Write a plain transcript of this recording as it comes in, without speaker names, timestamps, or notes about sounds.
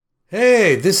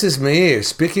Hey, this is Meir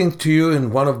speaking to you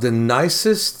in one of the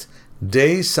nicest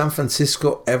days San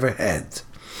Francisco ever had.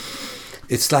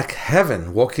 It's like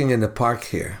heaven walking in the park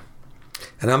here.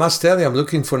 And I must tell you, I'm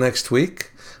looking for next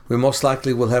week. We most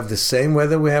likely will have the same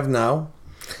weather we have now.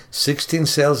 16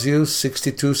 Celsius,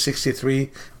 62,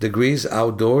 63 degrees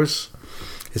outdoors.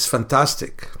 It's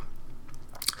fantastic.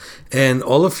 And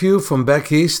all of you from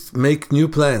back east, make new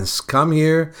plans. Come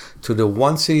here to the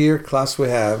once a year class we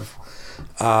have.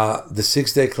 The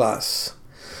 6-day class.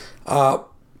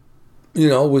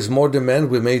 With more demand,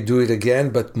 we may do it again,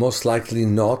 but most likely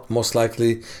not. Most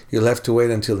likely, you'll have to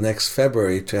wait until next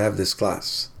February to have this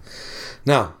class.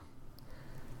 Now,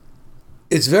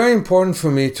 it's very important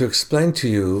for me to explain to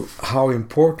you how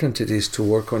important it is to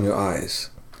work on your eyes.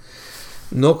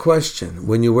 No question,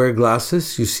 when you wear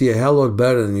glasses, you see a hell lot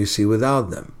better than you see without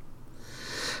them.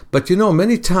 But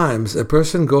many times a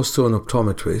person goes to an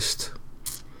optometrist,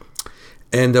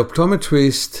 and the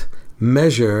optometrist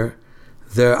measure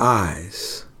their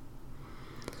eyes.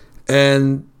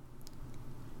 And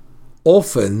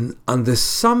often under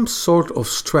some sort of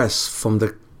stress from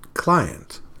the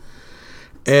client.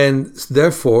 And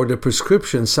therefore the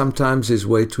prescription sometimes is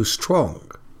way too strong.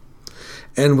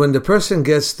 And when the person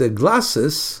gets the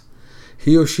glasses,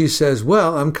 he or she says,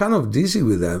 well, I'm kind of dizzy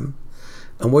with them.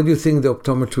 And what do you think the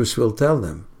optometrist will tell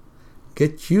them?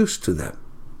 Get used to them.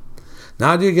 Now,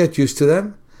 how do you get used to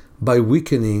them? By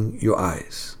weakening your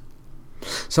eyes.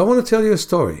 So I want to tell you a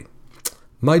story.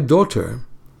 My daughter,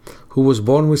 who was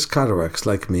born with cataracts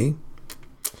like me,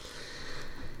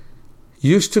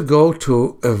 used to go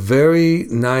to a very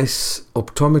nice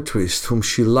optometrist whom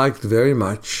she liked very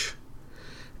much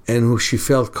and who she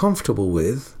felt comfortable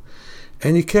with,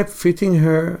 and he kept fitting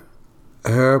her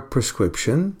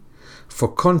prescription for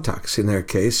contacts. In her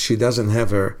case, she doesn't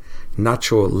have her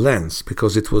natural lens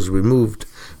because it was removed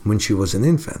when she was an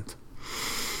infant.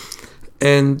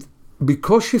 And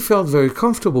because she felt very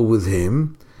comfortable with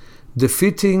him, the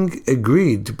fitting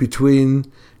agreed between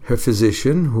her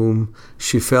physician, whom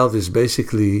she felt is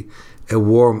basically a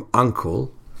warm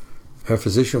uncle. Her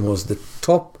physician was the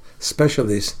top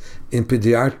specialist in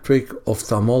pediatric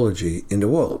ophthalmology in the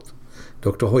world,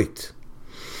 Dr. Hoyt.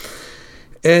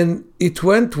 And it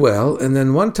went well, and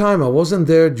then one time I wasn't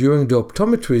there during the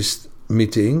optometrist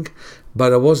meeting,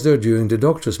 but I was there during the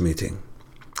doctor's meeting.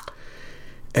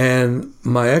 And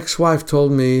my ex-wife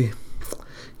told me,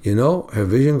 her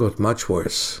vision got much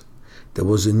worse. There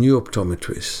was a new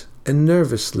optometrist, a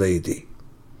nervous lady.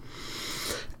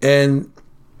 And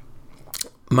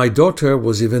my daughter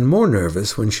was even more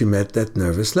nervous when she met that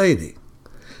nervous lady.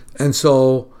 And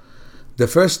so the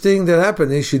first thing that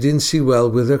happened is she didn't see well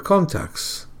with her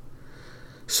contacts.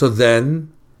 So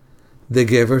then they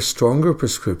gave her stronger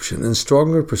prescription, and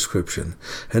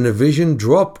her vision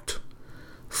dropped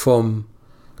from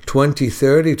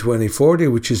 20/30, 20/40,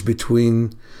 which is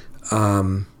between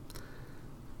 80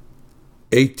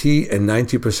 and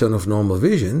 90% of normal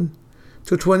vision,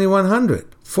 to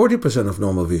 2100, 40% of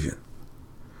normal vision.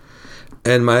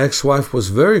 And my ex-wife was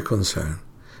very concerned,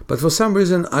 but for some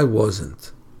reason I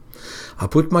wasn't. I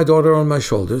put my daughter on my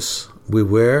shoulders. We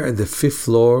were at the 5th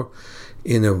floor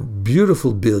in a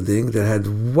beautiful building that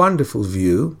had wonderful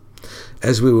view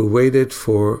as we were waited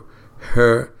for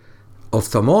her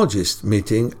ophthalmologist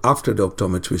meeting after the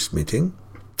optometrist meeting.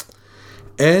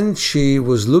 And she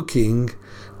was looking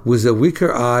with a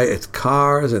weaker eye at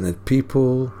cars and at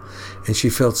people, and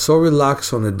she felt so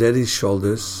relaxed on her daddy's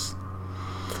shoulders.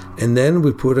 And then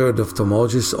we put her at the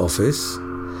ophthalmologist's office,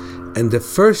 and the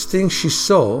first thing she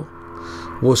saw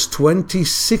was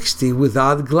 20/60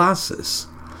 without glasses.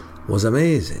 It was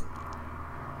amazing.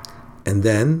 And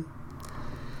then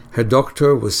her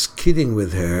doctor was kidding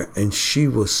with her, and she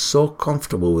was so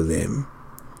comfortable with him.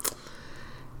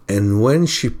 And when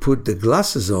she put the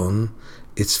glasses on,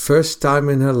 it's first time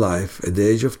in her life, at the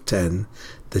age of 10,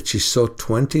 that she saw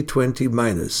 20/20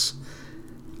 minus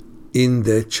in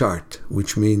the chart,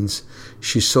 which means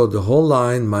she saw the whole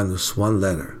line minus one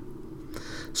letter.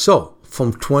 So,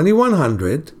 from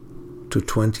 2100 to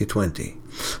 20/20,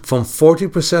 from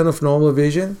 40% of normal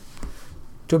vision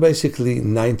to basically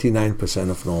 99%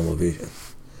 of normal vision.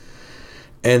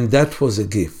 And that was a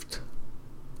gift.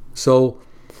 So,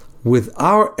 with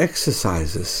our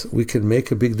exercises, we can make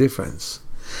a big difference.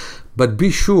 But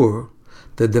be sure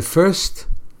that the first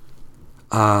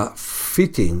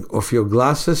fitting of your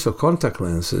glasses or contact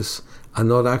lenses are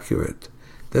not accurate.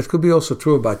 That could be also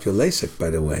true about your LASIK, by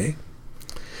the way.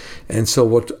 And so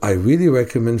what I really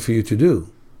recommend for you to do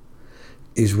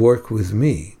is work with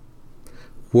me.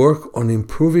 Work on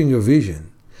improving your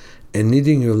vision and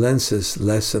needing your lenses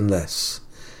less and less.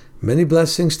 Many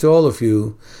blessings to all of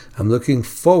you. I'm looking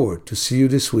forward to see you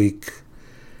this week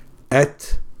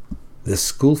at the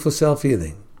School for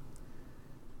Self-Healing.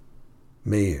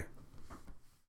 Meir.